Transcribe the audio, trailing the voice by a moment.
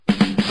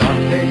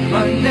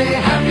Monday,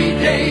 happy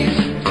days.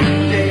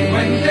 Tuesday,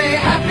 Wednesday,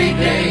 happy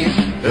days.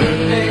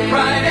 Thursday,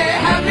 Friday,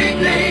 happy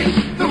days.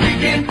 The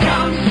weekend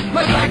comes,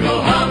 my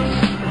cycle hums,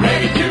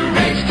 ready to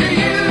race to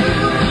you.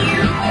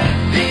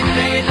 These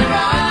days are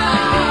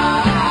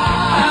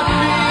happy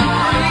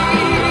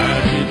and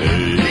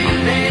free. These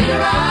days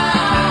are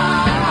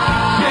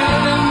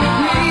share them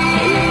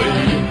with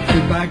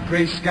me. Goodbye,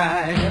 gray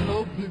sky,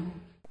 hello blue.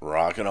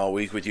 Rocking all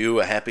week with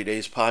you, a Happy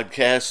Days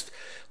podcast,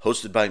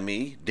 hosted by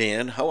me,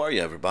 Dan. How are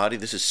you, everybody?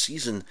 This is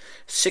season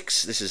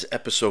 6. This is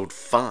episode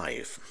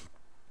 5.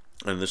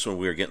 And this one,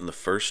 we are getting the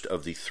first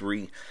of the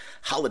 3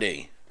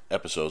 holiday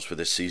episodes for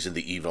this season.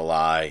 The Evil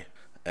Eye,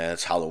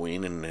 it's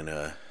Halloween, and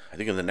I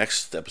think in the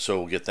next episode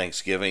we'll get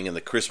Thanksgiving, and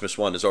the Christmas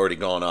one has already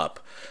gone up.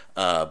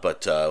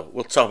 But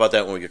we'll talk about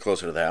that when we get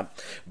closer to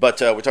that. But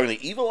we're talking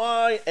the Evil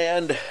Eye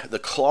and the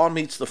Claw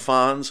Meets the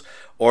Fonz,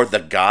 or the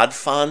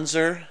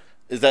Godfonzer.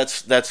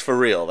 That's for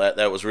real.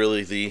 That was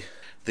really the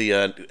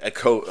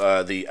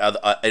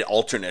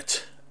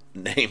alternate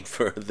name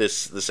for the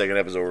second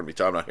episode we're going to be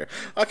talking about here.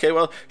 Okay,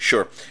 well,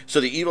 sure.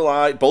 So the Evil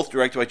Eye, both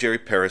directed by Jerry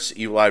Paris.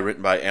 Evil Eye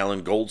written by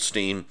Alan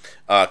Goldstein.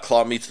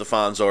 Claw Meets the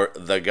Fonz, or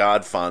The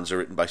Godfonzer,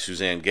 written by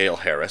Suzanne Gale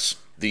Harris.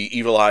 The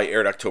Evil Eye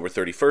aired October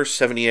 31st,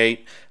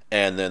 78,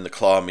 and then The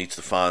Claw Meets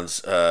the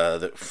Fonz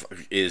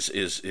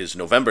is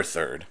November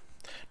 3rd,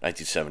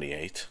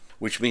 1978,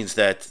 which means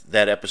that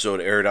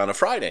episode aired on a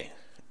Friday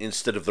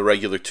instead of the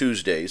regular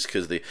Tuesdays,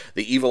 because the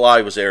Evil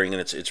Eye was airing in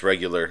its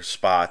regular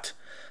spot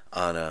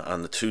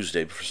on the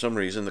Tuesday, but for some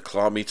reason the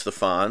Claw Meets the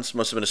Fonz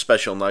must have been a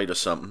special night or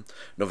something.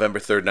 November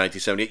 3rd,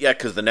 1978. Yeah,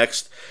 because the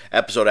next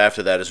episode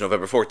after that is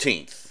November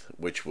 14th,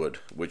 which would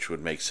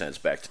make sense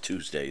back to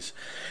Tuesdays.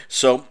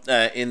 So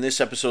in this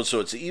episode,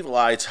 so it's the Evil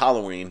Eye, it's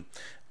Halloween,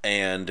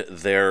 and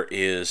there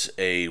is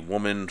a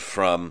woman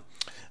from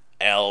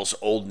Al's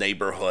old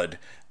neighborhood.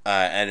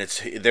 And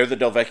they're the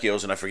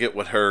Delvecchios, and I forget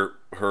what her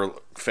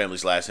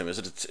family's last name is.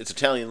 It's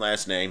Italian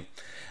last name,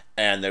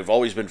 and they've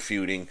always been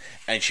feuding.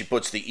 And she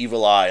puts the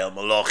Evil Eye, El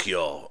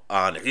Malocchio,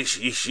 on the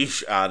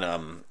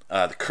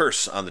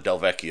curse on the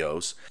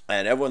Delvecchios,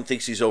 and everyone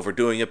thinks he's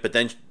overdoing it. But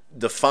then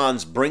the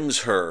Fonz brings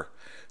her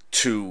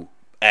to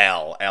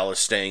Al. Al is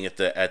staying at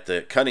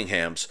the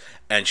Cunninghams,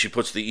 and she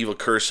puts the evil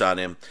curse on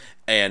him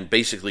and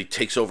basically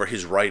takes over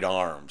his right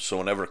arm. So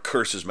whenever a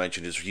curse is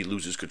mentioned, he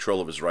loses control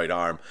of his right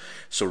arm.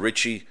 So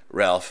Richie,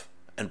 Ralph,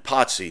 and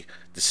Potsy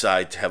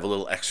decide to have a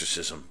little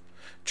exorcism,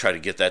 try to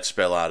get that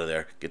spell out of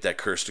there, get that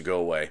curse to go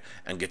away,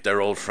 and get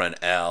their old friend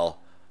Al,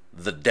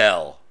 the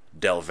Del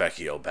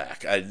Vecchio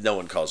back. No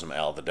one calls him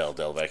Al the Del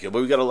Vecchio,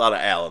 but we got a lot of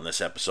Al in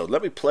this episode.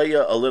 Let me play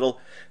you a little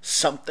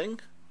something,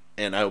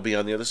 and I will be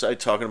on the other side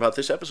talking about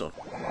this episode.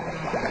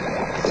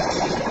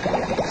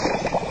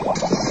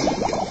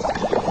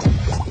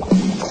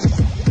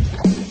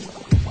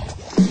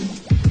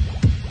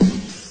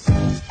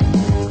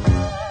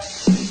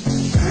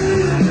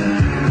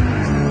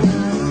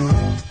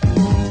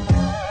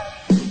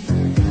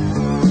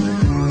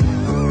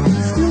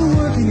 Still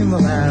working in the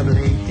lab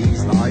late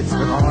these nights,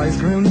 with eyes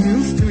grown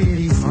used to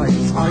eerie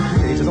sights. I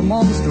created a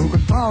monster who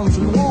could bounce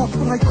and walk,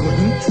 but I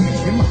couldn't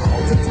teach him how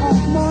to talk.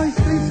 My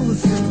faithful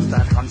assistant,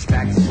 that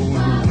hunchback fool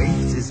who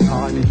wastes his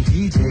time in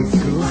DJ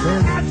school,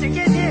 says, How'd you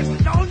get here?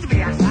 Don't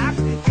be a sap.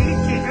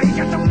 DJ, you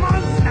got the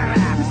monster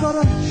app. you've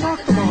gotta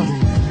shock the body,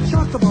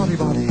 shock the body,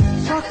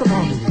 shock the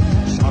body,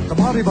 shock the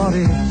body,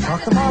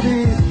 shock the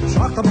body,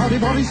 shock the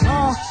body,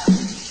 shock.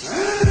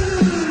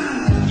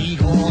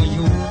 Igor,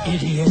 you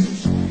idiot.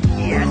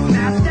 Yes,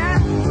 master.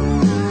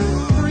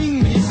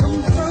 Bring me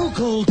some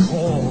vocal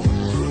cords.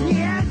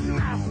 Yes,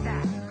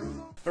 master.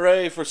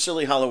 Hooray for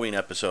silly Halloween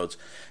episodes.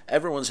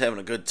 Everyone's having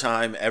a good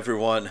time.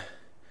 Everyone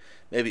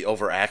maybe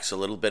overacts a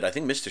little bit. I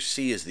think Mr.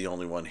 C is the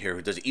only one here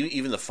who does.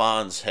 Even the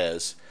Fonz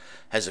has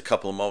a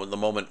couple of moments. The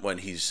moment when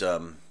he's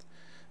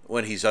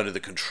under the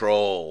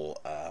control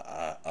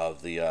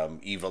of the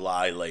Evil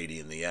Eye lady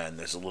in the end,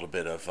 there's a little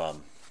bit of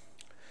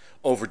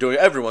overdoing.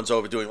 Everyone's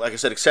overdoing, like I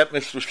said, except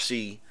Mr.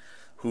 C,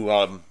 who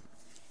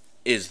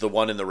is the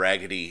one in the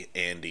Raggedy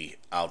Andy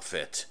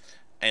outfit,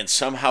 and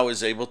somehow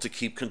is able to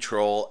keep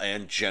control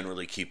and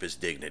generally keep his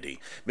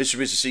dignity. Mr.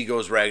 and Mrs. C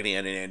goes Raggedy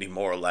Andy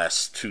more or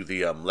less to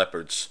the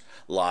Leopard's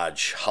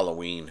Lodge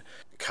Halloween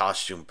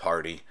costume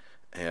party,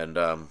 and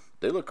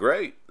they look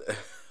great.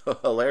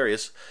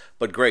 Hilarious,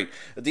 but great.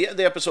 The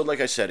episode,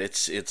 like I said,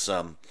 it's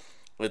Al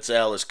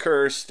is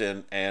cursed,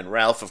 and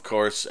Ralph, of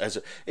course,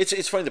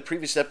 it's funny. The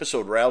previous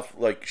episode, Ralph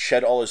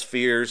shed all his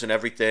fears and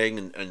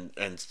everything,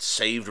 and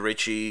saved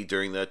Richie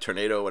during the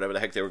tornado, whatever the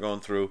heck they were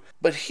going through.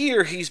 But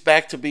here he's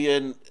back to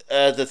being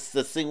the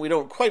thing we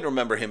don't quite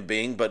remember him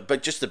being,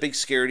 but just the big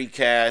scaredy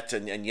cat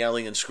and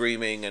yelling and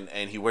screaming,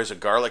 and he wears a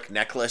garlic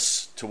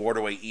necklace to ward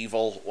away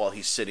evil while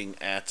he's sitting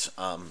at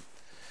Al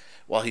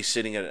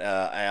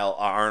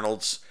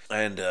Arnold's.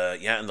 And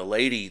and the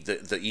lady,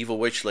 the evil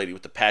witch lady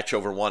with the patch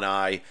over one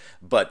eye,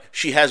 but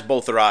she has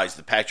both her eyes.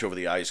 The patch over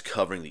the eye is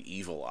covering the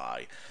evil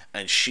eye,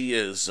 and she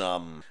is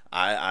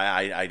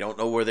I don't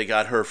know where they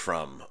got her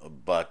from,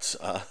 but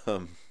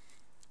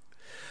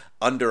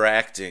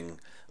underacting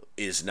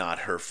is not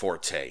her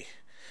forte.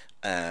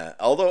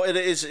 Although it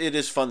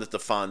is fun that the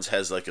Fonz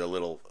has like a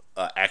little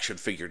action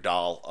figure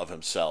doll of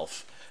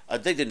himself.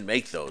 They didn't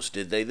make those,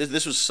 did they?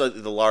 This was slightly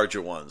the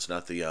larger ones,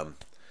 not the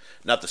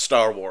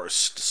Star Wars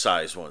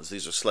size ones.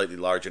 These are slightly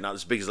larger, not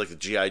as big as like the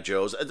G.I.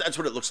 Joes. That's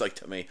what it looks like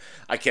to me.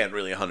 I can't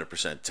really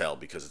 100% tell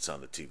because it's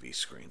on the TV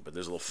screen. But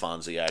there's a little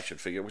Fonzie action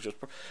figure, which is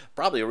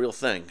probably a real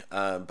thing.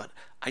 But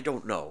I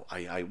don't know.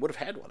 I would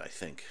have had one, I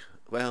think.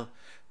 Well,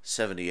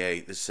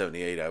 78. This is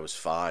 78. I was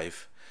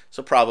 5.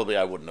 So probably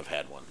I wouldn't have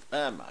had one.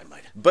 I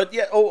might. But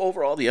yeah,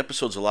 overall, the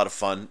episode's a lot of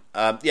fun.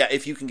 Yeah,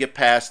 if you can get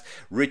past,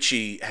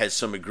 Richie has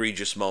some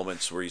egregious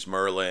moments where he's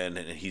Merlin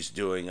and he's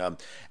doing, and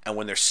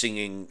when they're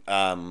singing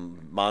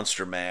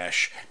Monster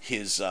Mash,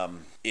 it's a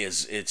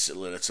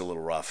little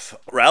rough.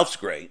 Ralph's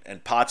great,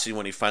 and Potsy,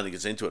 when he finally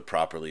gets into it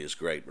properly, is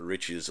great. But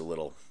Richie is a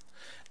little...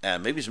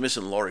 maybe he's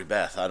missing Lori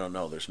Beth. I don't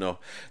know. There's no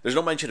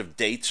mention of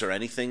dates or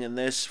anything in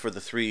this for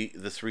the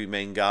three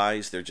main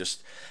guys. They're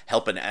just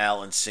helping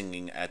Al and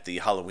singing at the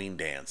Halloween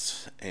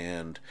dance.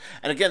 And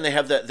again, they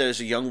have that. There's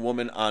a young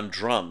woman on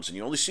drums, and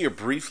you only see her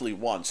briefly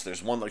once.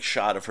 There's one like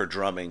shot of her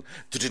drumming,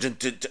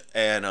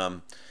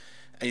 and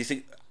you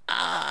think,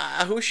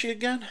 who is she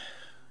again?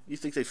 You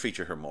think they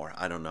feature her more?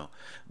 I don't know,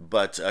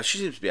 but she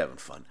seems to be having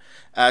fun.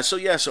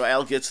 So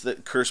Al gets the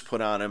curse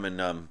put on him,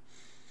 and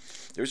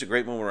there's a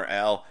great moment where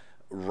Al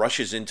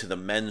rushes into the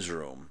men's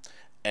room,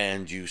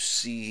 and you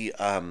see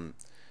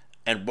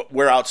and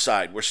we're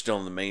outside, we're still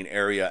in the main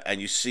area, and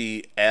you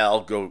see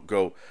Al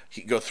go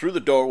through the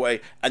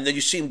doorway, and then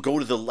you see him go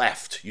to the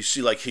left. You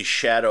see like his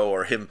shadow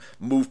or him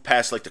move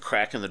past like the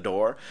crack in the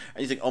door,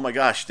 and you think, oh my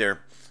gosh, they're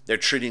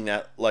treating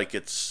that like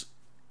it's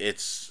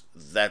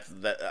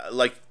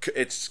like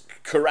it's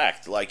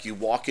correct. Like you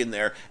walk in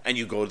there and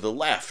you go to the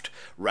left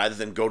rather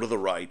than go to the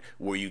right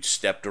where you'd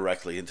step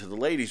directly into the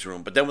ladies'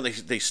 room. But then when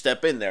they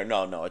step in there,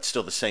 no, it's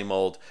still the same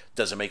old.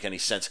 Doesn't make any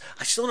sense.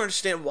 I still don't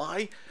understand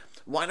why.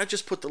 Why not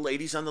just put the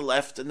ladies on the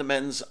left and the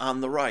men's on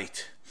the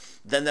right?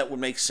 Then that would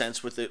make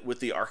sense with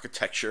the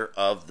architecture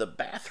of the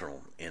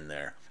bathroom in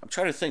there. I'm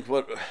trying to think,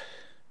 what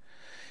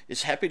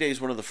is Happy Days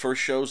one of the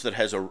first shows that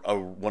has a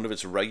one of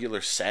its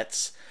regular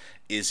sets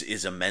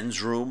is a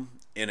men's room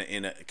in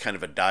a kind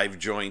of a dive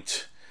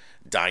joint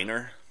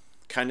diner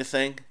kind of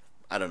thing.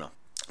 I don't know.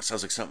 It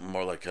sounds like something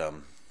more like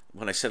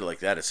when I said it like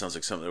that, it sounds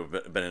like something that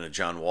would have been in a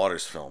John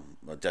Waters film,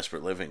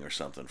 Desperate Living or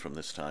something from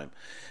this time.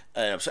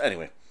 So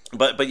anyway,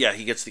 but yeah,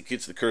 he gets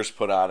the curse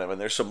put on him, and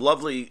there's some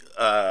lovely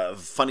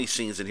funny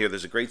scenes in here.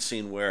 There's a great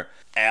scene where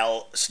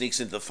Al sneaks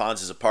into the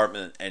Fonz's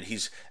apartment, and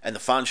the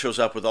Fonz shows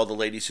up with all the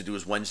ladies to do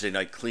his Wednesday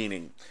night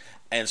cleaning.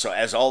 And so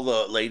as all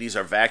the ladies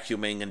are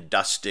vacuuming and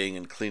dusting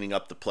and cleaning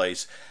up the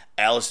place,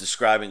 Al is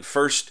describing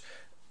first.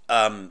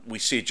 We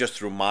see it just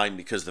through mime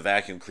because the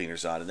vacuum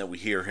cleaner's on, and then we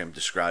hear him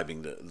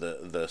describing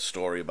the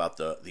story about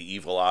the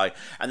evil eye,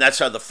 and that's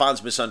how the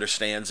Fonz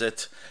misunderstands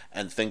it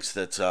and thinks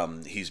that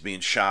he's being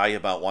shy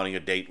about wanting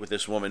a date with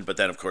this woman. But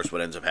then, of course,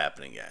 what ends up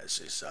happening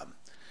is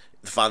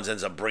the Fonz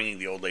ends up bringing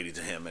the old lady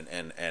to him,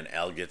 and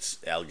Al gets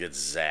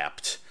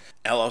zapped.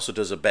 Al also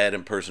does a bad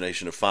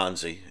impersonation of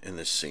Fonzie in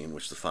this scene,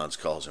 which the Fonz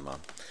calls him on.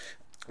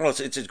 Well,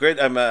 it's great.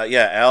 Al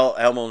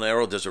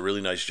Molinaro does a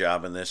really nice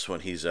job in this when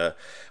he's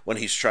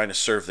trying to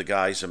serve the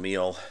guys a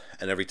meal,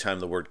 and every time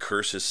the word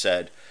curse is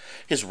said,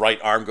 his right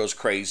arm goes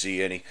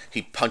crazy, and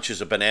he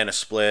punches a banana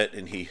split,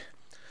 and he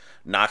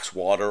knocks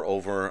water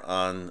over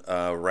on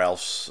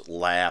Ralph's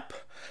lap,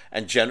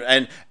 and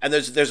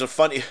there's a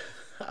funny,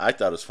 I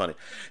thought it was funny,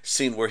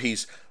 scene where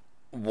he's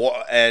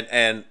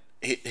and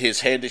his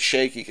hand is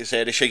shaking,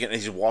 and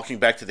he's walking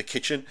back to the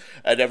kitchen,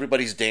 and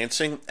everybody's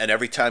dancing, and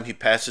every time he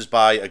passes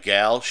by a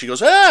gal, she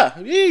goes,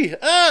 and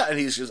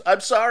he says, I'm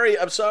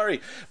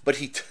sorry, but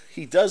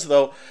he does,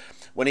 though,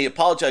 when he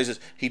apologizes,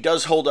 he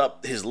does hold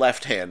up his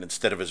left hand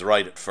instead of his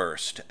right at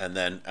first, and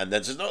then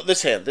says, no,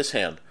 this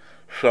hand,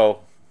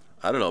 so,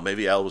 I don't know,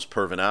 maybe Al was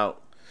perving out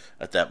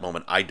at that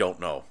moment, I don't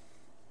know,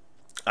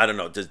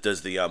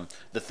 does the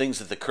things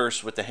that the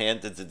curse with the hand,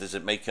 does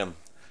it make him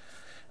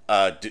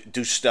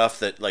do stuff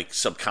that like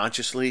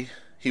subconsciously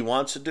he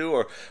wants to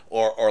do,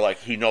 or like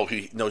he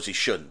knows he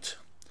shouldn't,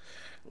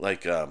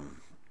 like I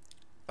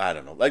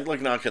don't know, like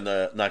knocking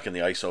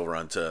the ice over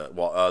onto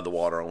the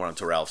water over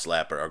onto Ralph's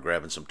lap, or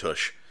grabbing some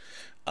tush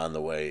on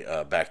the way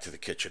back to the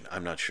kitchen.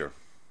 I'm not sure,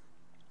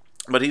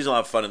 but he's a lot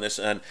of fun in this,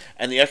 and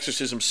the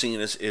exorcism scene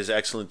is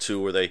excellent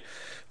too, where they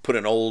put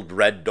an old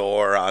red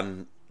door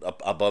on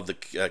above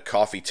the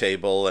coffee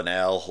table, and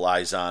Al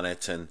lies on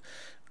it, and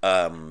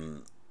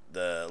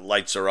the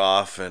lights are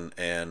off, and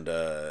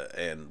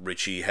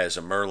Richie has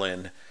a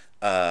Merlin,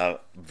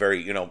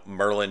 very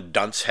Merlin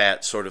dunce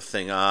hat sort of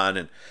thing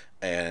on,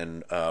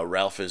 and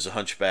Ralph is a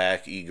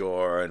hunchback,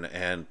 Igor,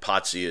 and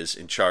Potsy is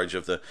in charge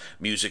of the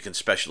music and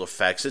special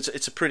effects.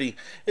 It's a pretty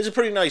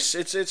nice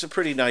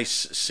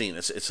scene.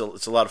 It's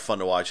a lot of fun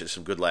to watch. There's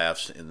some good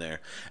laughs in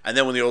there. And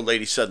then when the old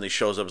lady suddenly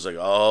shows up, it's like,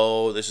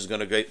 oh, this is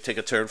going to take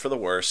a turn for the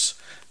worse.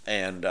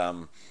 And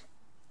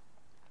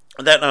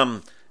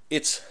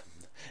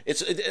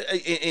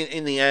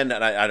in the end,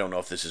 and I don't know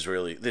if this isn't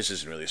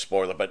really a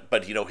spoiler,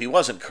 but he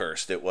wasn't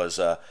cursed. It was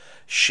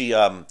she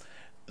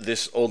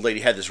this old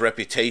lady had this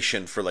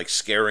reputation for like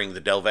scaring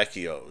the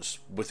Delvecchios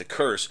with a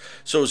curse.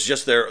 So it was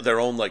just their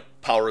own like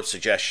power of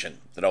suggestion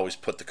that always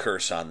put the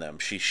curse on them.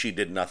 She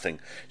did nothing.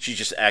 She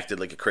just acted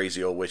like a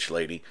crazy old witch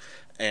lady.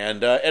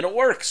 And it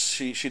works.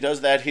 She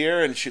does that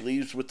here, and she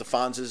leaves with the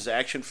Fonz's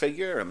action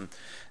figure,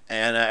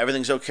 and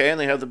everything's okay, and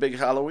they have the big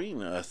Halloween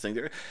thing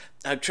there.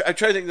 I try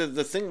to think that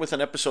the thing with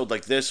an episode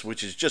like this,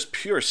 which is just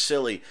pure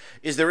silly,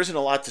 is there isn't a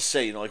lot to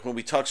say. Like when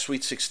we talked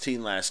Sweet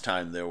 16 last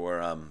time, there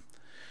were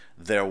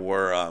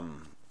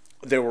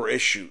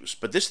issues,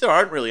 but there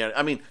aren't really.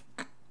 I mean,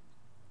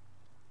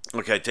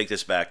 okay, I take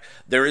this back.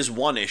 There is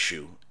one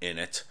issue in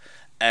it,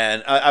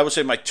 and I would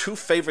say my two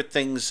favorite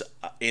things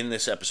in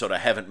this episode I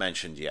haven't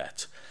mentioned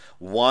yet.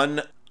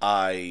 One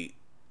I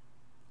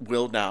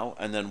will now,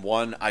 and then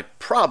one I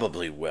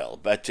probably will.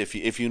 But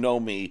if you know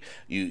me,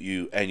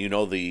 you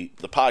know the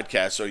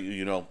podcast, or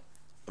you know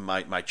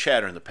my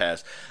chatter in the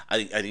past,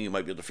 I think you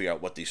might be able to figure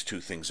out what these two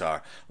things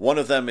are. One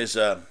of them is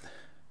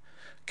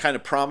kind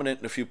of prominent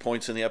in a few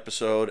points in the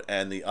episode,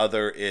 and the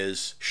other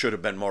should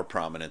have been more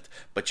prominent,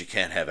 but you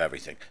can't have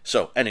everything.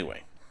 So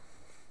anyway,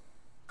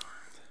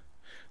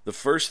 the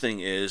first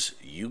thing is,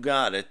 you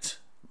got it,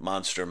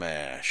 Monster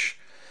Mash.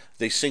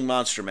 They sing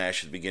Monster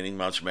Mash at the beginning,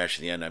 Monster Mash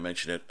at the end. I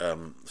mentioned it a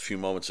few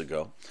moments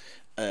ago.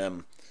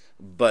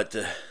 But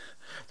the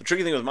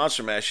tricky thing with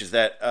Monster Mash is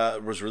that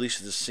it was released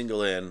as a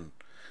single in,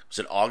 was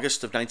it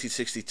August of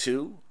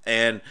 1962?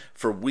 And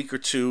for a week or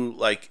two,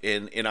 like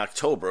in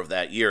October of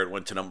that year, it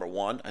went to number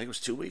one. I think it was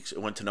 2 weeks.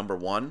 It went to number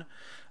one,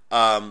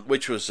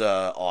 which was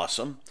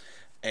awesome.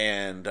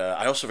 And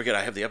I also forget,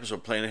 I have the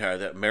episode playing here,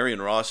 that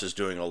Marion Ross is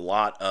doing a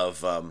lot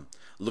of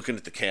looking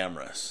at the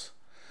cameras.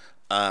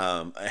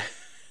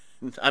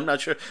 I'm not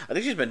sure. I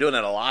think she's been doing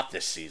that a lot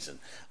this season.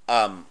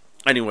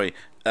 Anyway,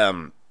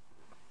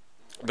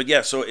 but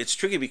yeah, so it's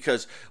tricky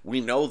because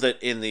we know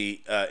that in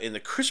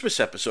the Christmas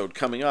episode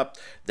coming up,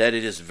 that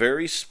it is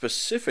very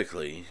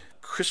specifically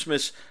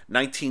Christmas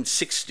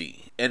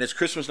 1960, and it's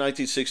Christmas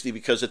 1960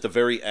 because at the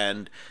very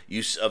end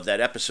of that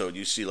episode,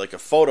 you see like a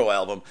photo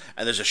album,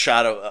 and there's a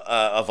shot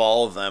of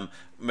all of them.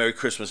 Merry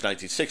Christmas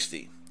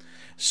 1960.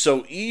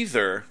 So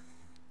either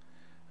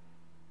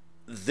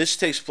this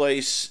takes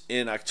place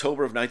in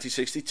October of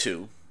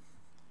 1962,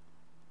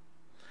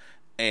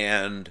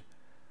 and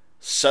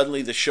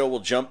suddenly the show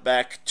will jump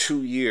back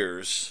 2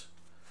 years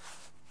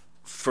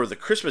for the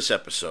Christmas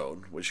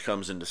episode, which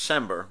comes in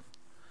December,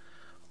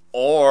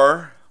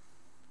 or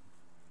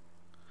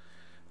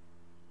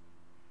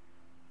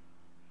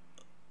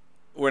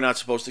we're not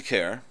supposed to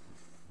care.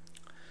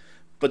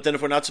 But then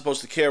if we're not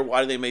supposed to care, why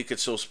do they make it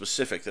so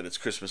specific that it's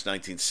Christmas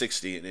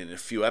 1960 in a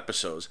few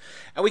episodes?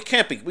 And we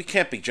can't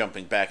be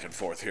jumping back and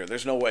forth here.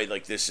 There's no way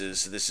like this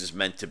is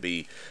meant to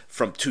be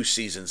from 2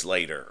 seasons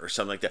later or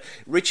something like that.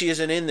 Richie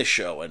isn't in the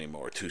show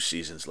anymore 2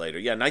 seasons later.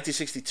 Yeah,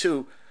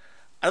 1962.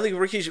 I don't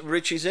think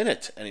Richie's in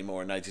it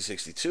anymore in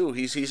 1962.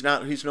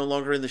 He's no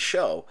longer in the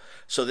show.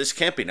 So this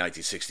can't be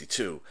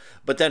 1962.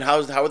 But then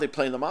how are they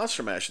playing the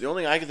Monster Mash? The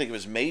only thing I can think of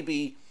is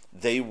maybe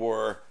they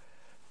were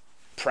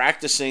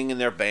practicing in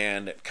their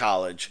band at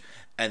college,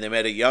 and they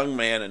met a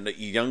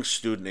young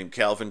student named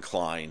Calvin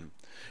Klein,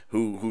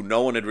 who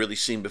no one had really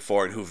seen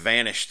before, and who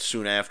vanished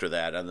soon after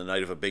that on the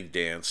night of a big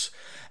dance.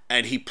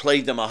 And he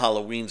played them a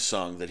Halloween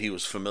song that he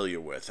was familiar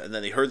with. And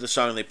then they heard the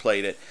song and they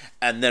played it.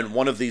 And then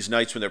one of these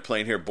nights when they're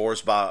playing here,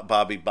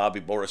 Bobby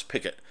Boris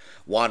Pickett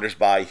wanders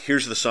by,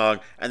 hears the song,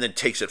 and then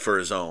takes it for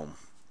his own.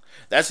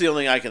 That's the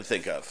only thing I can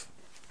think of.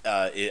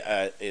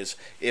 Is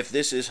if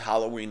this is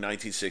Halloween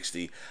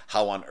 1960,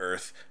 how on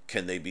earth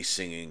can they be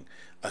singing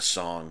a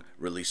song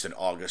released in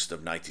August of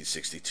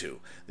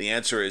 1962? The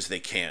answer is they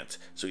can't.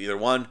 So either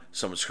 1,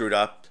 someone screwed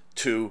up,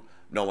 2,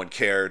 no one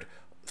cared,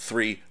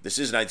 3, this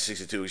is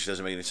 1962, which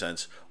doesn't make any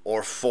sense,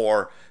 or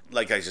 4,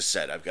 like I just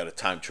said, I've got a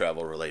time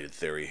travel related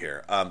theory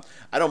here. I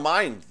don't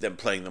mind them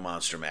playing the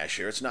Monster Mash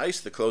here. It's nice.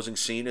 The closing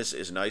scene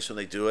is nice when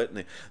they do it,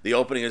 and the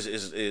opening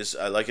is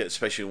I like it,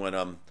 especially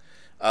when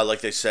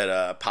like they said,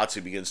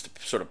 Potsy begins to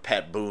sort of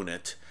Pat Boone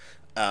it.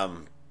 I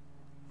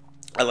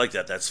like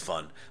that. That's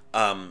fun.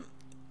 But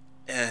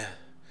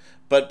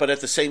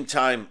at the same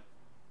time,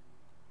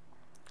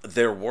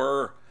 there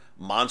were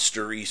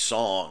monster-y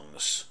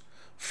songs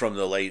from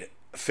the late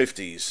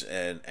 50s,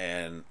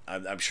 and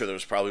I'm sure there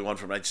was probably one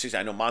from 1960.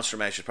 I know Monster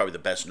Mash is probably the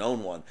best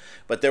known one,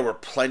 but there were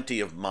plenty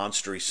of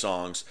monster-y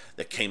songs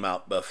that came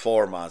out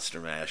before Monster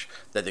Mash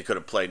that they could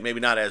have played.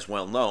 Maybe not as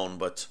well known,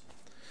 but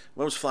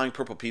when was Flying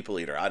Purple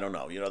People Eater? I don't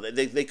know. You know,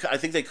 they I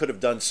think they could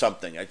have done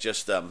something. I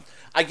just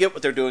I get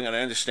what they're doing and I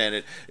understand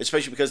it,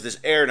 especially because this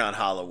aired on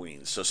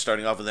Halloween. So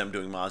starting off with them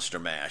doing Monster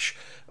Mash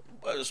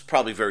was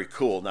probably very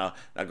cool. Now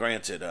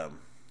granted,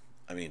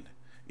 I mean,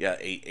 yeah,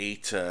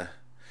 8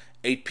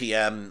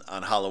 p.m.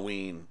 on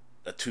Halloween,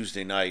 a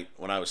Tuesday night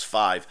when I was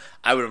 5,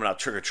 I would have been out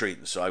trick or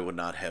treating, so I would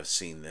not have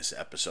seen this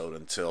episode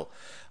until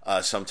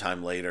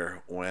sometime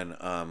later when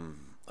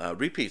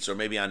repeats, or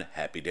maybe on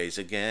Happy Days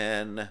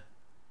Again.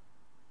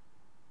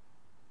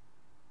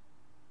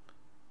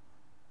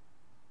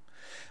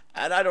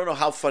 And I don't know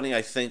how funny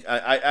I think.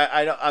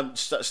 I'm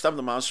stop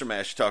the Monster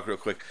Mash talk real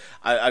quick.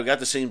 I've got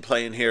the scene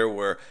playing here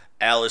where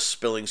Al is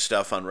spilling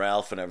stuff on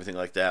Ralph and everything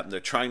like that, and they're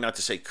trying not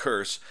to say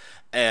curse,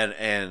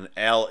 and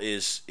Al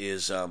is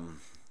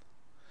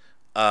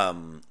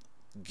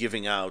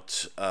giving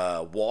out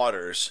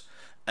waters,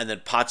 and then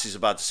Potsy's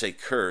about to say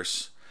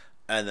curse,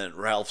 and then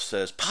Ralph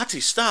says,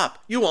 "Potsy,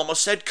 stop! You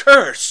almost said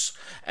curse!"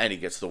 And he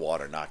gets the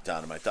water knocked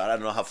on him. I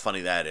don't know how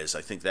funny that is.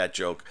 I think that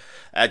joke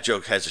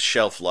has a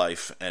shelf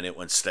life, and it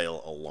went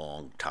stale a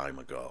long time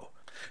ago.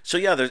 So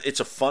yeah, it's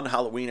a fun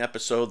Halloween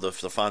episode. The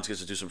Fonz gets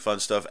to do some fun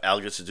stuff. Al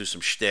gets to do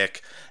some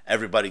shtick.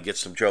 Everybody gets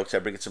some jokes.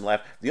 Everybody gets some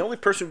laugh. The only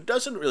person who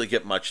doesn't really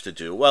get much to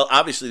do, well,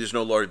 obviously there's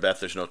no Lori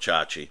Beth, there's no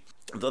Chachi.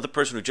 The other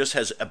person who just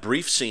has a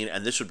brief scene,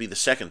 and this would be the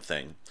second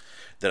thing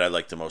that I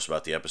like the most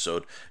about the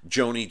episode,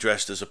 Joni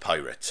dressed as a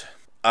pirate.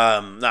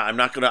 Now I'm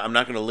not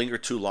gonna linger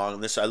too long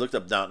on this. I looked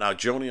up now.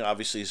 Joni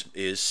obviously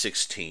is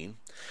 16,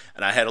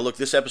 and I had to look.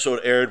 This episode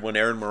aired when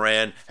Erin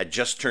Moran had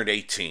just turned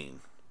 18,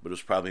 but it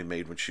was probably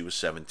made when she was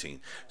 17.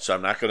 So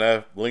I'm not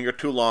gonna linger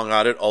too long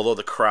on it. Although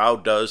the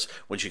crowd does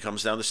when she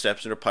comes down the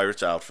steps in her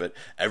pirate's outfit,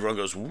 everyone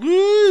goes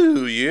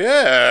woo,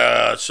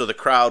 yeah. So the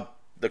crowd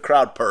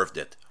perved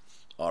it.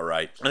 All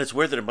right. And it's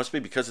weird that it must be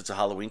because it's a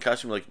Halloween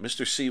costume. Like,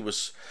 Mr. C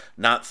was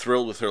not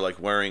thrilled with her,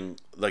 like, wearing,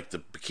 like, the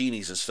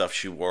bikinis and stuff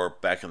she wore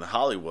back in the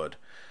Hollywood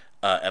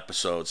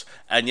episodes.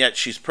 And yet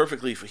he's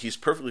perfectly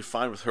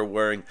fine with her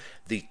wearing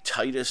the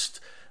tightest,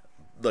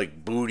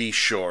 like, booty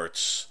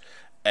shorts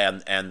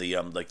and the,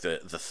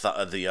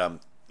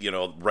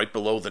 right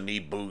below the knee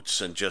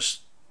boots and just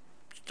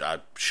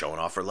showing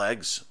off her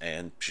legs.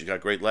 And she's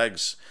got great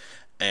legs.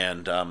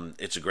 And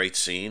it's a great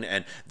scene.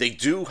 And they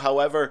do,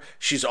 however,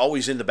 she's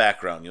always in the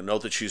background. You'll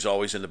note that she's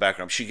always in the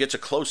background. She gets a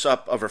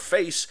close-up of her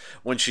face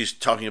when she's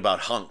talking about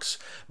hunks.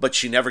 But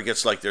she never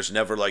gets, like, there's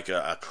never, like,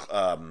 a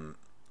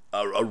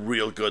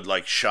real good,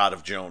 like, shot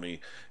of Joni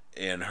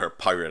in her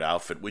pirate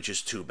outfit, which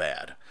is too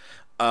bad.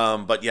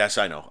 But, yes,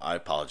 I know. I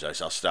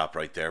apologize. I'll stop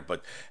right there.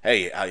 But,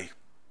 hey,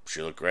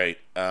 she looked great.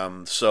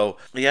 So,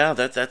 yeah,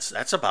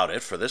 that's about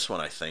it for this one,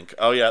 I think.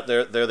 Oh, yeah,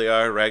 there they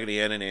are, Raggedy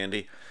Ann and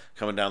Andy,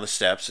 coming down the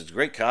steps. It's a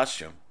great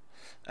costume.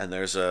 And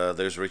there's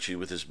Richie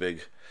with his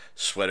big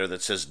sweater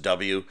that says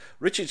W.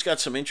 Richie's got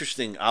some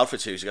interesting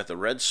outfits here. He's got the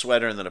red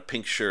sweater and then a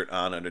pink shirt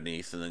on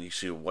underneath, and then you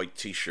see a white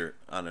t-shirt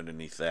on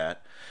underneath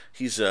that.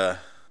 He's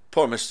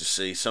poor Mr.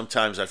 C.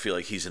 Sometimes I feel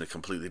like he's in a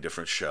completely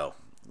different show.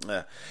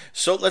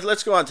 So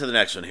let's go on to the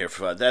next one here.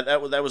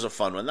 That was a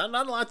fun one.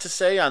 Not a lot to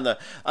say on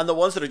the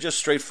ones that are just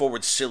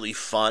straightforward silly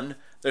fun.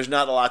 There's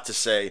not a lot to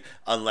say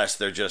unless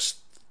they're just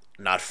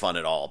not fun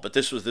at all. But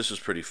this was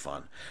pretty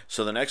fun.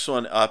 So the next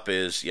one up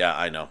is, yeah,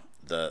 I know,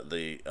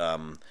 the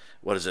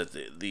what is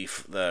it,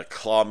 the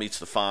Claw Meets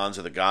the Fonz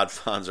or the God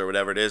Fonz or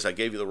whatever it is. I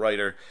gave you the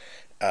writer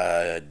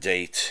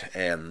date,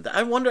 and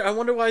I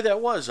wonder why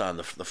that was on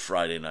the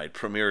Friday night.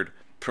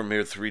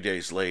 Premiered 3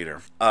 days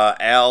later.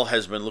 Al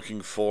has been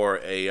looking for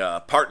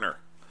a partner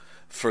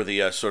for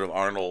the sort of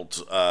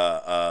Arnold,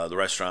 the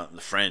restaurant,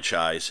 the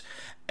franchise,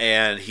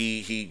 and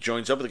he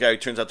joins up with a guy who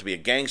turns out to be a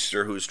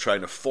gangster who's trying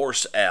to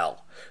force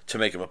Al to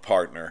make him a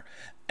partner.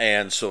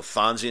 And so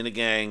Fonzie and the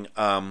gang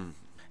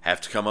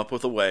have to come up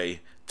with a way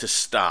to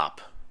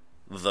stop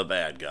the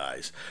bad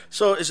guys.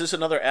 So is this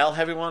another Al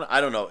heavy one? I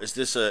don't know. Is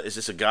this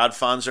a God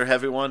Fonzer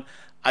heavy one?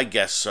 I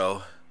guess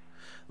so.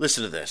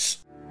 Listen to this.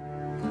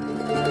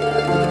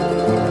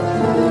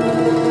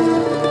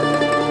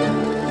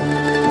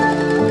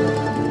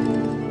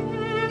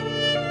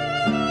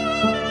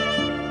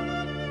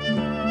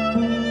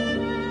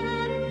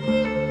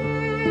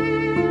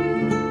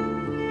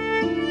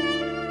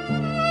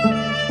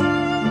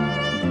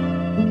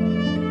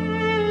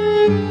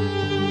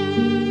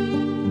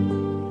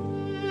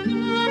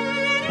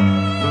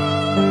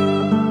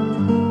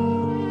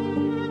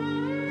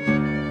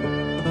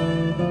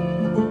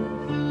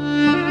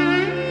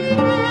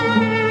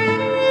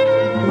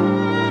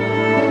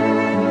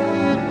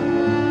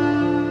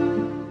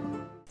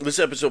 This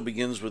episode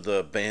begins with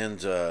the band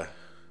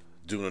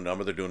doing a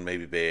number. They're doing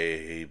Maybe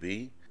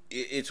Baby.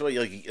 It's like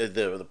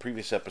the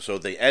previous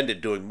episode, they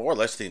ended doing more or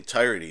less the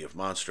entirety of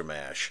Monster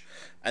Mash.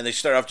 And they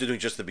start off doing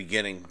just the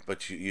beginning,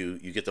 but you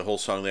get the whole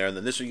song there. And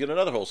then this one, you get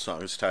another whole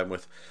song. This time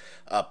with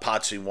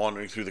Potsy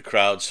wandering through the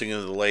crowd, singing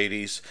to the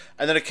ladies.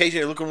 And then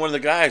occasionally looking at one of the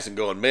guys and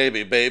going,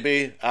 "Maybe,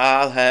 baby,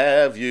 I'll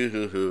have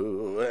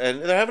you."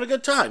 And they're having a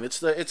good time.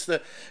 It's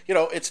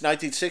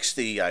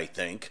 1960, I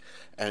think.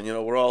 And,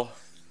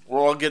 we're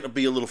all getting to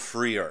be a little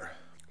freer.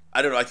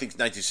 I don't know, I think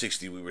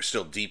 1960 we were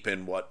still deep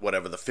in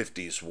whatever the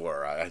 50s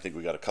were. I think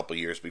we got a couple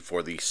years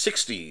before the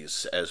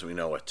 60s, as we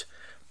know it,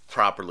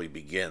 properly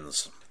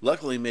begins.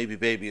 Luckily, Maybe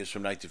Baby is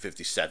from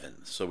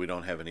 1957, so we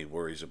don't have any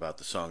worries about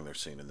the song they're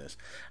singing in this.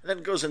 And then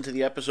it goes into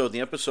the episode.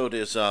 The episode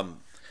is,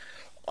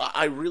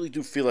 I really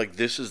do feel like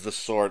this is the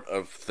sort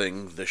of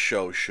thing the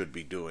show should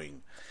be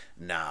doing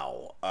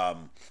now.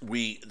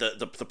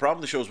 The problem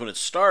with the show is when it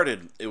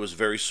started, it was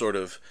very sort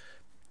of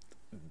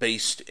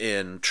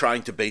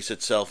trying to base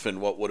itself in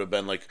what would have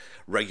been like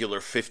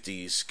regular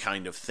 50s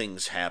kind of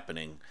things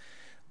happening.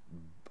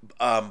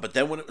 But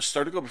then when it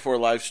started to go before a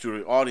live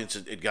studio audience,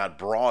 it got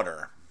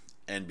broader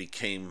and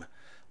became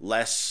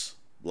less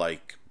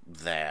like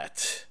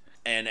that.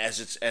 And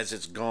as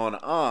it's gone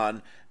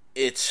on,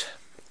 it's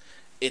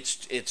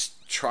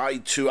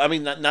tried to. I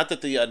mean, not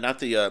that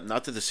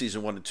the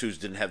season 1 and 2s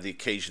didn't have the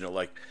occasional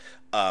like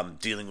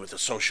dealing with a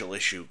social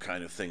issue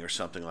kind of thing or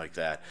something like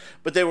that,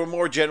 but they were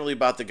more generally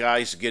about the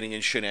guys getting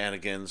in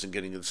shenanigans and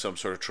getting in some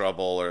sort of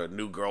trouble, or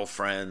new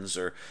girlfriends,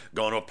 or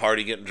going to a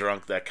party, getting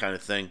drunk, that kind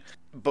of thing.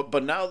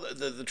 But now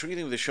the tricky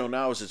thing with the show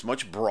now is it's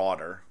much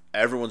broader.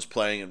 Everyone's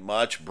playing it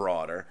much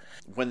broader.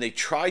 When they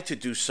try to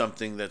do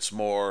something that's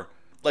more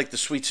like the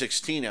Sweet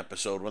 16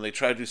 episode, when they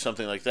try to do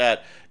something like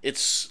that,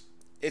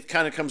 it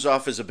kind of comes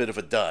off as a bit of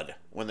a dud.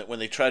 When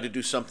they try to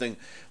do something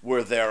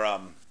where they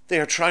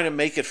are trying to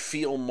make it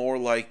feel more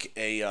like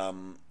a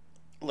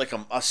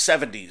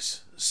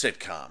 70s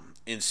sitcom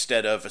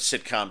instead of a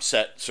sitcom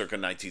set circa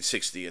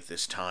 1960 at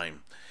this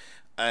time.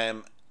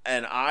 And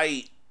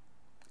I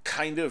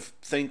kind of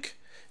think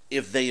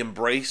if they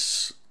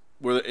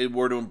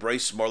were to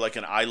embrace more like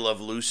an I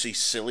Love Lucy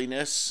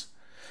silliness.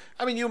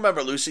 I mean, you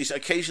remember Lucy.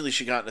 Occasionally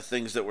she got into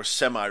things that were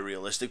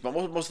semi-realistic, but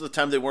most of the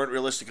time they weren't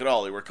realistic at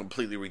all. They were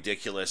completely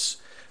ridiculous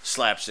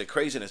slapstick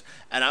craziness.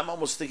 And I'm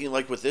almost thinking,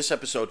 like with this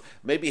episode,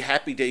 maybe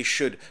Happy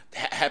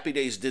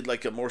Days did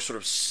like a more sort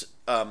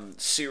of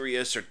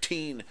serious or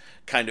teen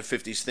kind of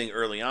 50s thing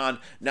early on.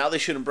 Now they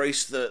should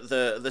embrace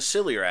the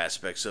sillier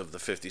aspects of the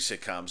 50s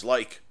sitcoms,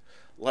 like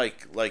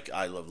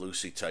I Love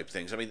Lucy type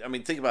things. I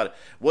mean, think about it.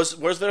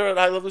 Was there an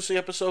I Love Lucy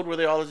episode where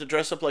they all had to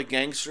dress up like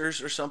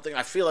gangsters or something?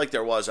 I feel like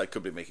there was. I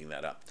could be making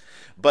that up.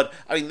 But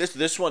I mean,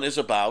 this one is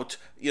about,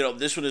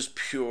 this one is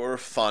pure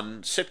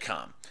fun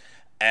sitcom.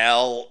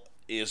 Al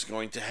is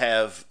going to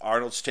have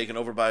Arnold's taken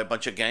over by a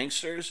bunch of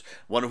gangsters,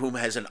 one of whom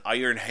has an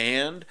iron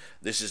hand.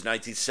 This is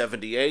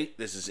 1978.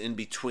 This is in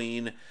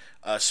between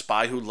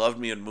Spy Who Loved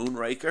Me and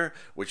Moonraker,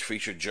 which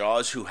featured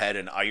Jaws, who had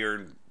an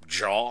iron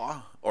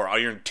jaw or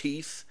iron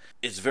teeth.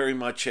 It's very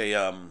much a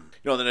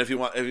then if you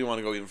want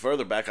to go even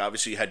further back,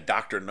 obviously you had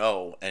Dr.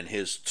 No and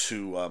his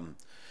two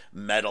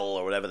metal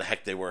or whatever the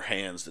heck they were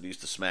hands that he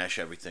used to smash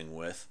everything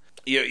with.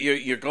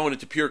 You're going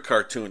into pure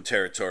cartoon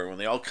territory when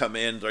they all come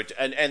in,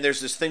 and there's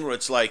this thing where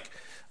it's like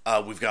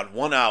we've got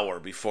 1 hour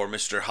before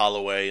Mr.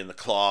 Holloway and the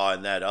Claw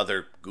and that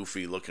other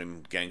goofy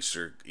looking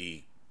gangster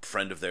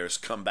friend of theirs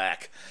come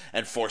back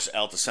and force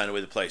Al to sign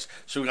away the place.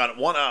 So we got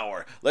 1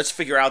 hour. Let's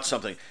figure out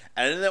something.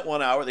 And in that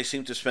 1 hour, they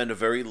seem to spend a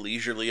very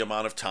leisurely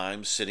amount of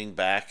time sitting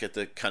back at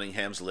the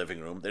Cunningham's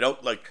living room. They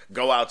don't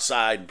go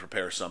outside and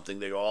prepare something.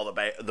 They go all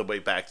the way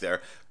back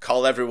there,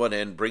 call everyone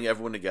in, bring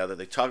everyone together.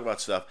 They talk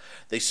about stuff.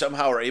 They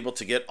somehow are able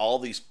to get all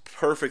these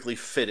perfectly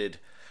fitted,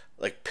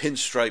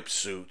 pinstripe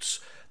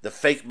suits, the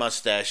fake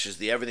mustaches,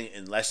 the everything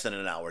in less than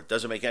an hour. It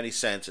doesn't make any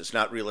sense. It's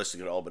not realistic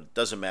at all, but it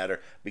doesn't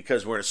matter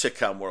because we're in a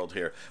sitcom world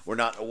here. We're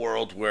not in a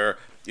world where,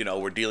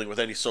 we're dealing with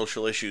any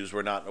social issues.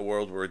 We're not in a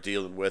world where we're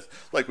dealing with,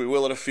 like we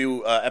will in a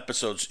few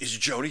episodes, is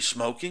Jody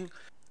smoking?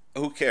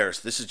 Who cares?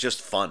 This is just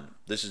fun.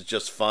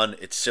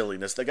 It's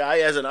silliness. The guy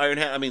has an iron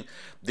hand. I mean,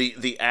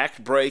 the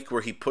act break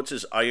where he puts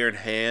his iron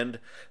hand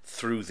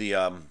through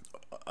the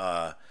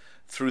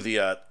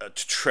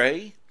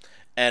tray,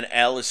 and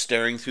Al is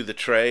staring through the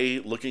tray,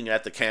 looking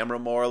at the camera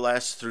more or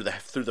less through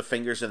the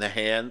fingers in the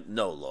hand.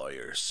 No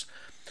lawyers.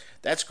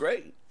 That's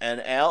great.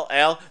 And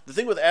Al, the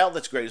thing with Al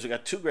that's great is we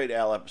got 2 great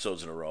Al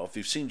episodes in a row. If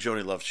you've seen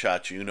Joni Loves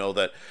Chachi, you know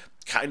that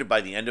kind of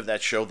by the end of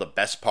that show, the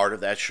best part of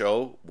that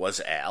show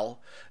was Al.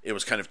 It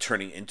was kind of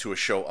turning into a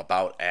show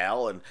about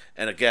Al. And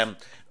again,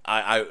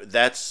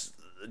 that's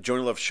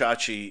Joni Loves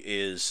Chachi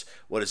is,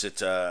 what is it?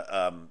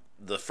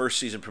 The first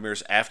season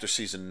premieres after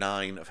season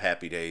 9 of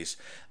Happy Days,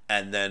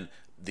 and then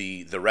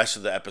the rest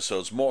of the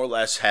episodes more or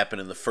less happen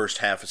in the first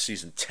half of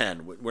season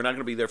 10. We're not going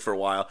to be there for a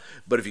while,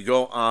 but if you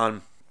go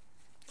on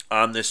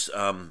this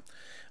on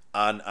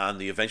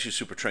the Eventually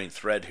Super Train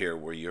thread here,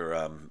 where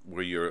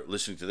you're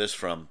listening to this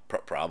from,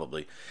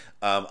 probably,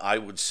 I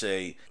would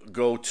say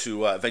go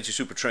to Eventually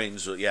Super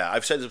Trains. Yeah,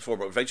 I've said this before,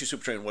 but Eventually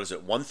Super Train, what is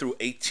it? 1 through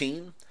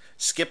 18,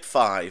 skip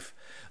 5,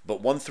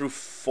 but 1 through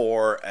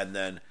 4, and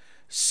then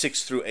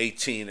 6 through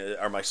 18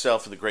 are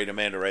myself and the great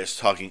Amanda Reyes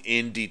talking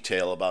in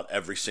detail about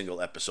every single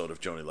episode of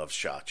Joni Loves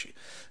Chachi.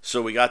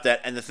 So we got that.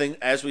 And the thing,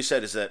 as we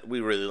said, is that we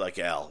really like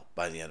Al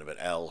by the end of it.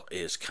 Al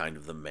is kind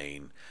of the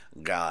main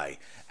guy.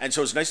 And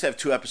so it's nice to have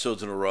 2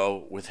 episodes in a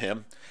row with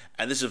him.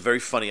 And this is a very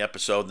funny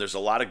episode. There's a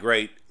lot of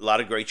great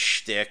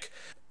shtick.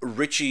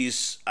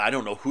 Richie's, I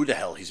don't know who the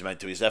hell he's meant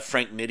to be. Is that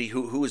Frank Nitti?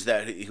 Who is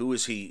that? Who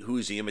is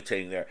he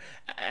imitating there?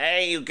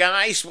 Hey, you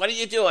guys, what are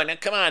you doing?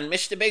 Come on,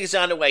 Mr. Big is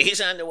on the way.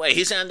 He's on the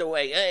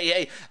way.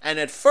 Hey. And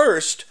at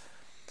first,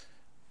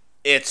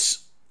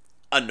 it's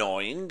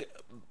annoying.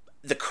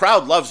 The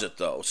crowd loves it,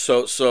 though.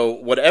 So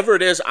whatever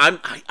it is,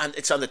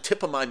 it's on the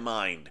tip of my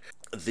mind.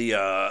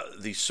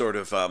 The sort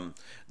of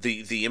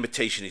the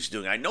imitation he's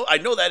doing. I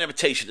know that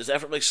imitation. Is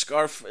that from like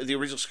the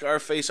original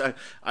Scarface?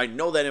 I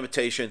know that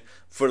imitation.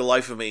 For the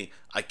life of me,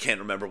 I can't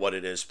remember what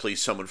it is.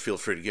 Please, someone feel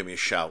free to give me a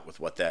shout with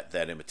what that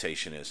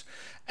imitation is.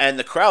 And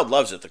the crowd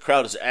loves it. The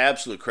crowd is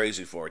absolutely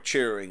crazy for it,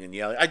 cheering and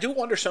yelling. I do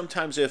wonder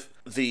sometimes if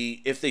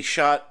they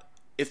shot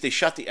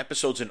the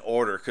episodes in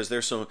order, because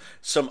there's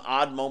some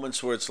odd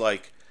moments where it's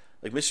like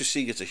Mr.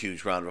 C gets a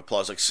huge round of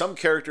applause. Like some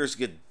characters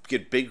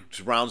get big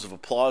rounds of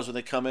applause when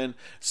they come in.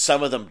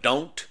 Some of them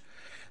don't.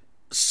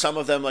 Some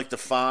of them, like the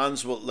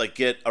Fonz, will like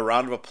get a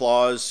round of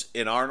applause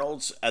in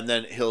Arnold's, and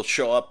then he'll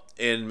show up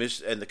in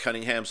the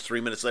Cunninghams 3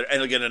 minutes later, and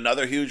he'll get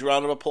another huge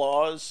round of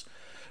applause,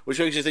 which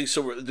makes you think.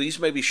 So these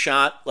may be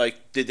shot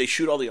like, did they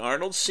shoot all the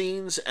Arnold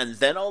scenes and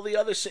then all the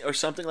other scenes, or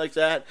something like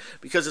that?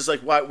 Because it's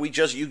like, why you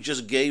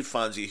just gave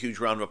Fonzie a huge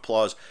round of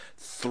applause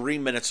 3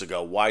 minutes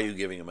ago. Why are you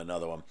giving him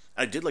another one?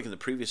 I did like in the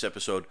previous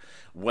episode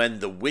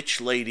when the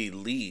witch lady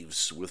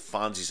leaves with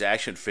Fonzie's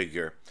action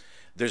figure.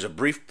 There's a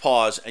brief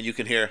pause, and you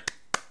can hear.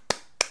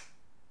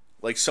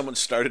 Like someone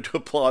started to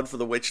applaud for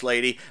the witch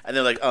lady, and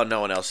they're like, "Oh,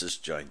 no one else has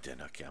joined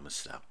in. Okay, I'm gonna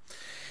stop."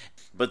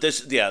 But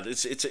this, yeah,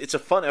 it's a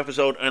fun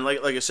episode, and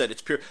like I said,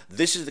 it's pure.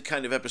 This is the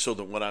kind of episode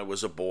that when I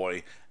was a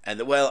boy,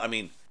 and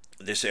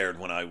this aired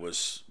when I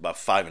was about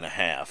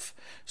 5.5,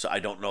 so I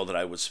don't know that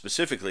I would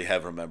specifically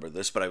have remembered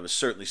this, but I was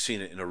certainly seen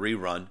it in a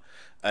rerun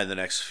in the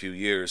next few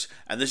years,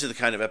 and this is the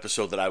kind of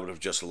episode that I would have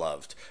just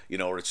loved.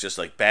 Where it's just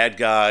like bad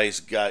guys,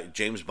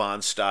 James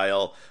Bond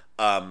style,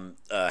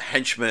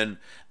 henchmen.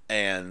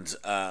 And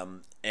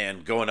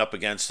going up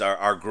against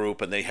our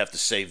group, and they have to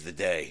save the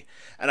day.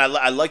 And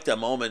I like that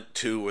moment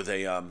too, where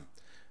they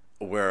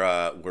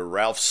where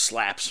Ralph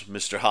slaps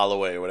Mr.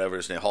 Holloway or whatever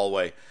his name,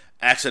 Holloway,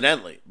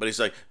 accidentally. But he's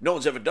like, no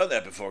one's ever done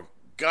that before.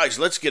 Guys,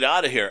 let's get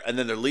out of here. And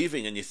then they're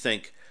leaving, and you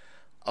think,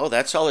 oh,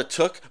 that's all it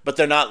took. But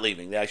they're not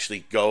leaving. They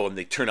actually go and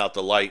they turn out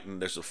the light,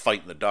 and there's a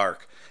fight in the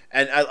dark.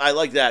 And I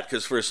like that,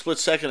 because for a split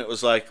second it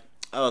was like,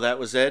 oh, that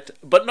was it.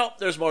 But no,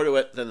 there's more to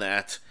it than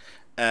that.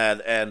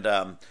 And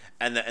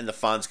the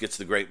Fonz gets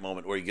the great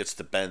moment where he gets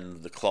to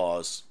bend the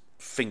Claw's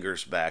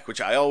fingers back, which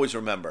I always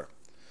remember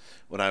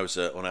when I was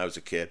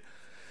a kid.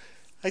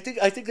 I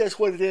think that's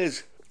what it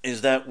is.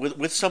 Is that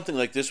with something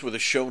like this, where the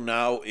show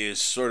now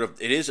is sort of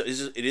it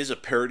is a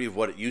parody of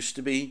what it used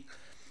to be,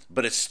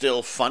 but it's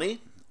still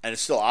funny, and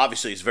it's still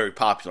obviously it's very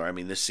popular. I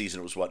mean, this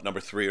season it was number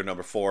 3 or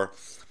number 4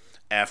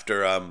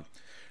 after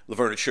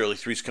Laverne and Shirley,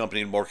 Three's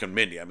Company, and Mork and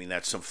Mindy. I mean,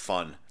 that's some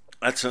fun.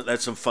 That's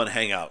some fun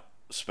hangout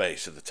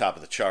space at the top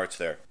of the charts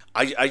there.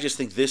 I just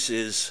think this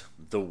is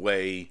the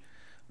way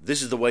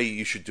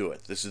you should do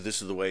it. This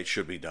is the way it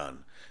should be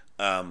done.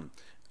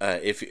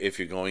 If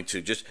you're going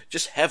to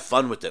just have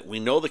fun with it. We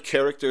know the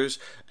characters,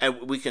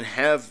 and we can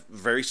have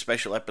very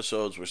special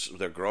episodes where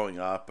they're growing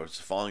up or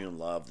falling in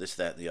love, this,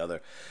 that, and the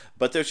other.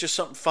 But there's just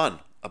something fun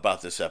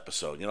about this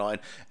episode,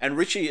 And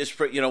Richie is,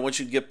 once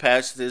you get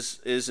past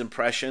his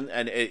impression,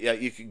 and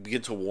you can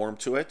begin to warm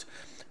to it,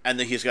 and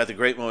then he's got the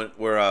great moment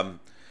where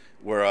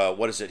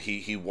what is it?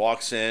 He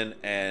walks in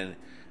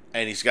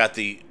and he's got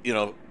the,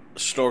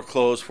 store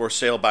closed for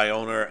sale by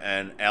owner,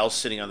 and Al's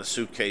sitting on the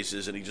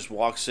suitcases, and he just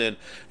walks in.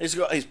 He's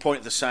pointing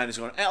at the sign. He's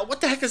going, Al, what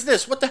the heck is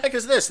this? What the heck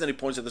is this? And then he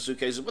points at the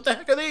suitcases. What the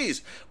heck are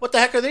these? What the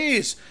heck are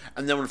these?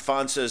 And then when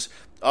Fonz says,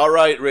 all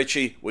right,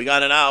 Richie, we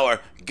got an hour.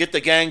 Get the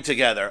gang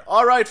together.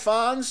 All right,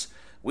 Fonz.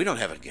 We don't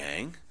have a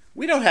gang.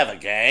 We don't have a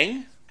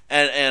gang.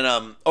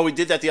 And he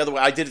did that the other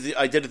way. I did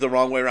it the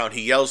wrong way around.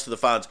 He yells to the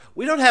Fonz,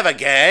 "We don't have a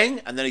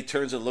gang!" And then he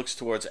turns and looks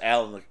towards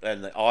Al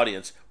and the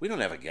audience. We don't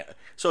have a gang.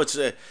 So it's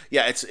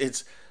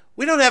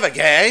we don't have a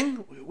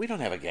gang. We don't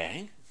have a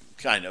gang,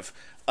 kind of.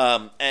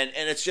 And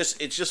it's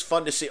just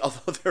fun to see.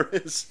 Although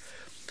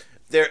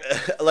there,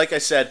 like I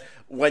said,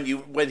 when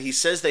he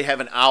says they have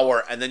an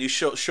hour, and then you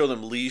show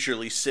them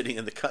leisurely sitting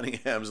in the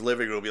Cunningham's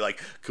living room, be like,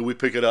 "Can we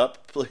pick it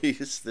up,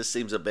 please?" This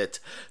seems a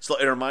bit. So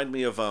it reminded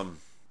me of the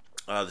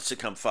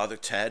sitcom Father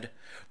Ted.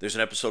 There's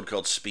an episode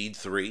called Speed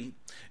 3.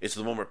 It's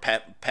the one where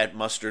Pat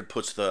Mustard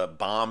puts the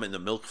bomb in the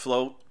milk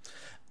float,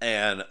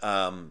 and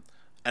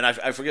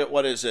I forget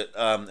what is it.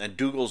 And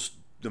Dougal's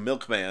the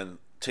milkman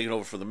taking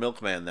over for the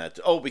milkman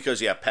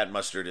because Pat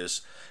Mustard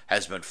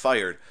has been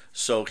fired,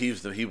 so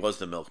he was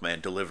the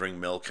milkman delivering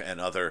milk and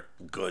other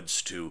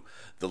goods to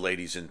the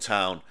ladies in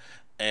town,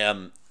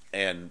 and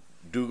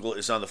Dougal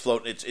is on the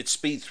float. It's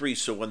Speed 3,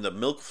 so when the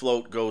milk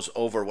float goes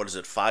over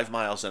 5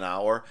 miles an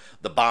hour,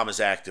 the bomb is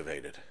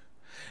activated.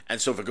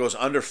 And so if it goes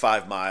under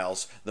 5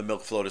 miles, the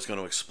milk float is going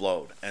to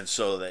explode. And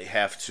so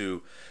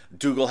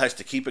Dougal has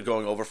to keep it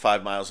going over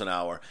 5 miles an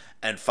hour.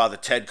 And Father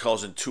Ted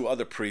calls in 2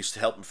 other priests to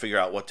help him figure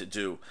out what to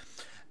do.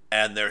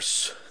 And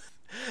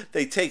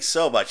they take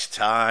so much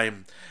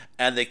time,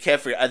 and they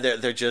can't figure. And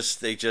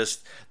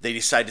they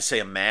decide to say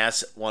a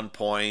mass at one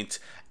point.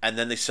 And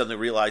then they suddenly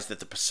realize that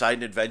the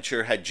Poseidon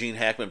Adventure had Gene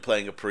Hackman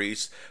playing a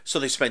priest. So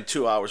they spend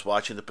 2 hours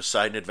watching the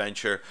Poseidon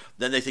Adventure.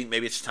 Then they think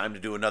maybe it's time to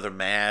do another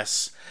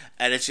mass.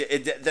 And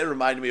that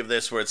reminded me of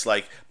this, where it's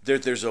like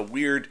there's a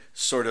weird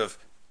sort of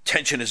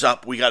tension is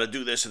up. We got to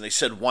do this. And they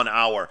said 1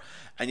 hour.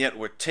 And yet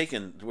we're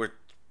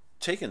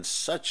taken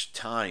such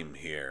time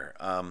here.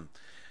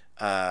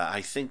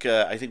 I think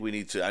we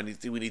need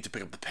to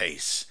pick up the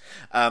pace.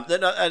 And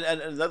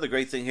another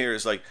great thing here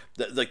is like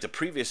the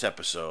previous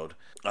episode.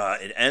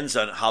 It ends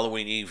on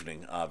Halloween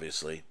evening,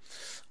 obviously,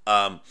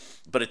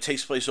 but it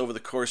takes place over the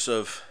course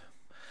of,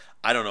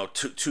 I don't know,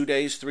 2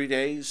 days, 3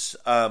 days.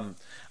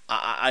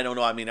 I don't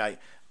know. I mean,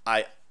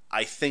 I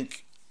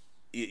think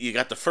you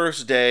got the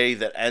first day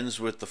that ends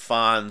with the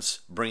Fonz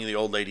bringing the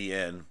old lady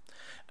in,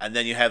 and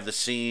then you have the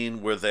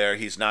scene where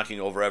he's knocking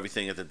over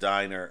everything at the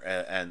diner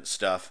and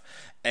stuff,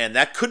 and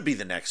that could be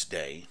the next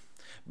day,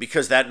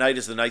 because that night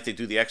is the night they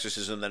do the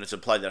exorcism. And then it's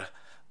implied that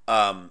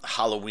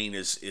Halloween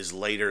is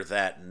later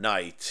that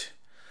night,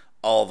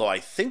 although I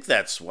think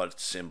that's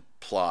what's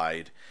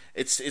implied.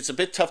 It's a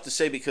bit tough to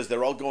say because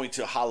they're all going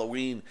to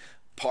Halloween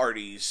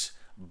parties,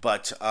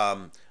 but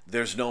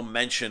there's no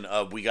mention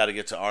of we got to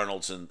get to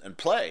Arnold's and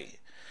play.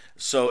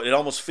 So it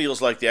almost feels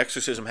like the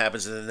exorcism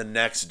happens and then the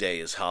next day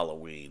is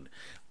Halloween.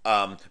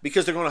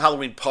 Because they're going to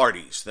Halloween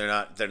parties. They're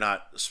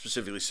not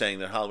specifically saying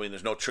that Halloween,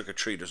 there's no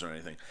trick-or-treaters or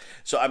anything.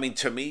 So, I mean,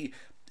 to me,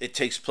 it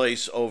takes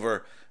place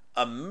over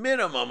a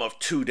minimum of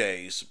 2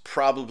 days,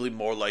 probably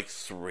more like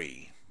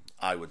 3,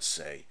 I would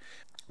say.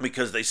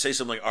 Because they say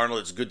something like, Arnold,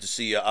 it's good to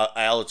see you.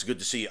 Al, it's good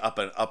to see you up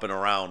and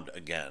around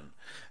again.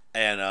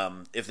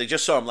 And if they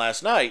just saw him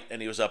last night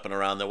and he was up and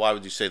around, then why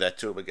would you say that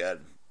to him again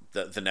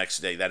the next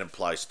day? That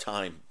implies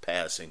time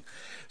passing.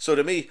 So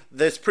to me,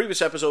 this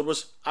previous episode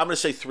was, I'm going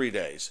to say 3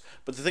 days.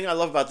 But the thing I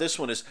love about this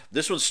one is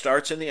this one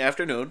starts in the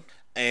afternoon,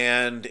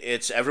 and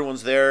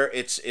everyone's there.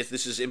 This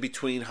is in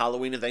between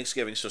Halloween and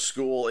Thanksgiving, so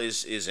school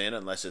is in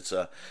unless it's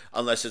a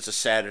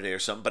Saturday or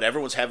something. But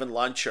everyone's having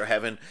lunch or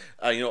having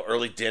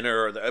early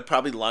dinner, or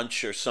probably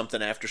lunch or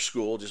something after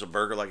school, just a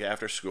burger like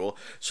after school.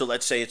 So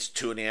let's say it's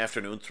 2 in the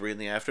afternoon, 3 in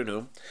the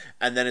afternoon,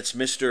 and then it's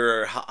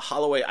Mr.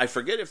 Holloway. I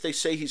forget if they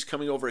say he's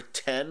coming over at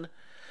 10,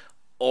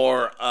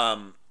 or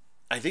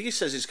I think he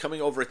says he's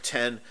coming over at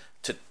 10.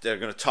 They're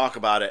going to talk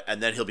about it,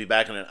 and then he'll be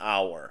back in an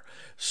hour.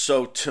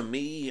 So to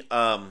me,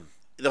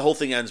 the whole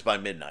thing ends by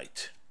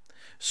midnight.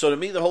 So to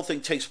me, the whole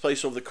thing takes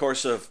place over the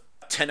course of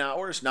 10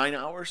 hours, 9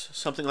 hours,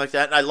 something like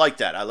that. And I like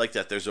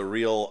that. There's a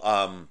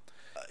real,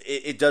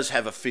 it does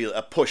have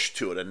a push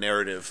to it, a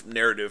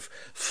narrative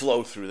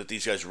flow through that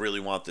these guys really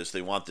want this.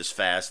 They want this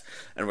fast,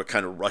 and we're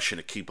kind of rushing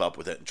to keep up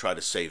with it and try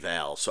to save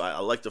Al. So I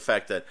like the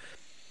fact that,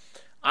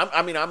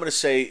 I'm going to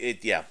say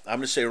it, yeah, I'm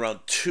going to say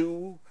around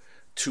 2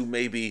 to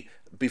maybe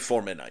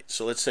before midnight.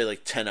 So let's say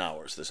like 10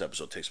 hours this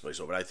episode takes place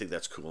over. I think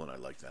that's cool, and I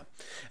like that.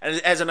 And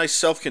it has a nice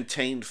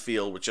self-contained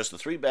feel with just the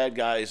 3 bad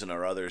guys and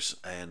our others.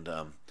 And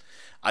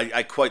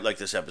I quite like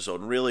this episode.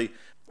 And really,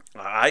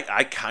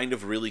 I kind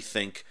of really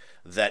think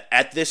that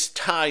at this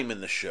time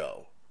in the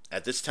show,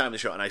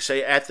 and I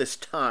say at this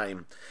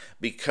time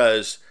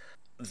because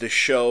the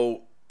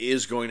show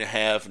is going to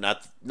have,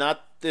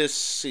 not this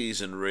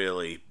season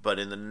really, but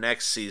in the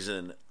next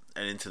season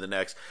and into the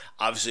next,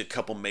 obviously a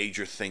couple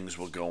major things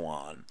will go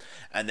on,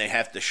 and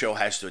the show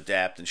has to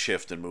adapt and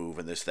shift and move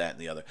and this, that, and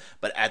the other.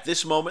 But at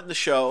this moment in the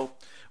show,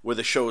 where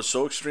the show is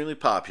so extremely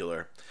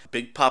popular,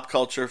 big pop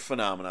culture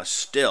phenomena,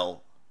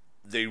 still,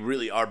 they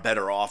really are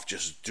better off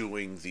just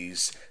doing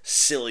these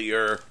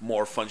sillier,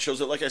 more fun shows.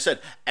 That, like I said,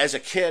 as a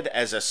kid,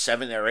 as a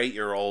 7 or 8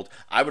 year old,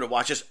 I would have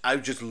watched this. I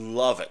would just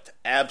love it,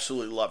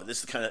 absolutely love it. This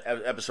is the kind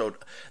of episode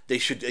they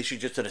should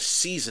just do a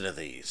season of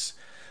these.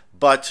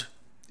 But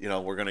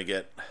we're going to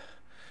get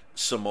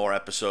some more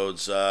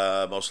episodes,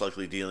 most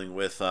likely dealing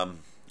with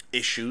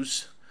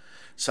issues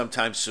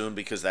sometime soon,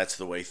 because that's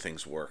the way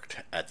things worked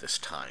at this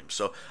time.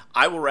 So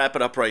I will wrap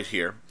it up right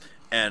here,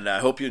 and I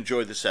hope you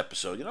enjoyed this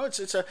episode.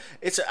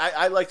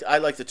 I like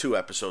the 2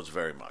 episodes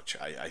very much.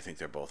 I think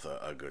they're both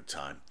a good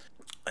time.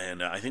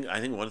 And I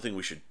think one thing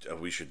we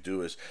should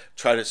do is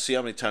try to see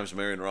how many times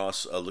Marion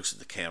Ross looks at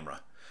the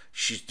camera.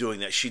 She's doing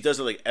that. She does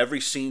it like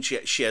every scene.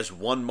 She has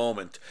one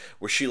moment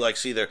where she's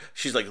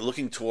like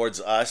looking towards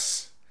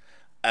us,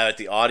 at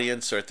the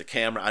audience or at the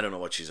camera. I don't know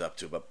what she's up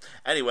to, but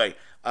anyway,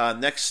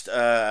 next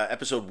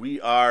episode we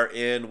are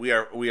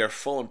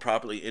full and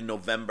properly in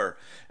November,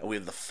 and we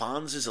have the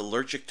Fonz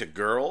Allergic to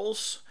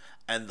Girls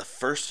and the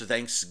first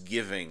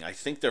Thanksgiving. I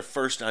think their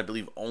first and I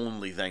believe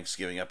only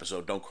Thanksgiving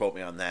episode. Don't quote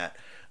me on that.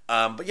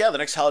 But yeah, the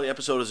next holiday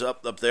episode is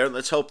up there.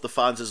 Let's hope the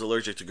Fonz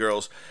Allergic to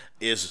Girls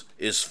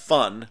is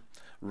fun,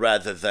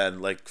 rather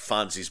than like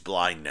Fonzie's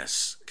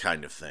blindness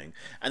kind of thing.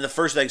 And the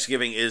first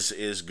Thanksgiving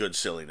is good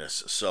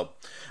silliness. So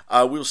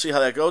we'll see how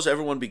that goes.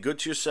 Everyone be good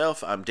to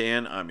yourself. I'm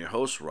Dan. I'm your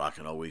host,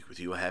 rocking all week with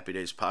you, a Happy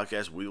Days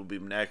podcast. We will be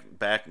back.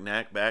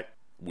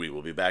 We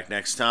will be back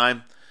next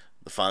time.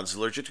 The Fonz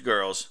Allergic to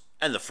Girls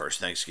and the first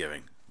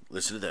Thanksgiving.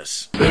 Listen to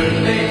this.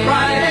 Thursday,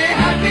 Friday,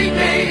 happy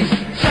days.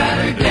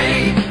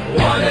 Saturday,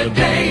 what a day.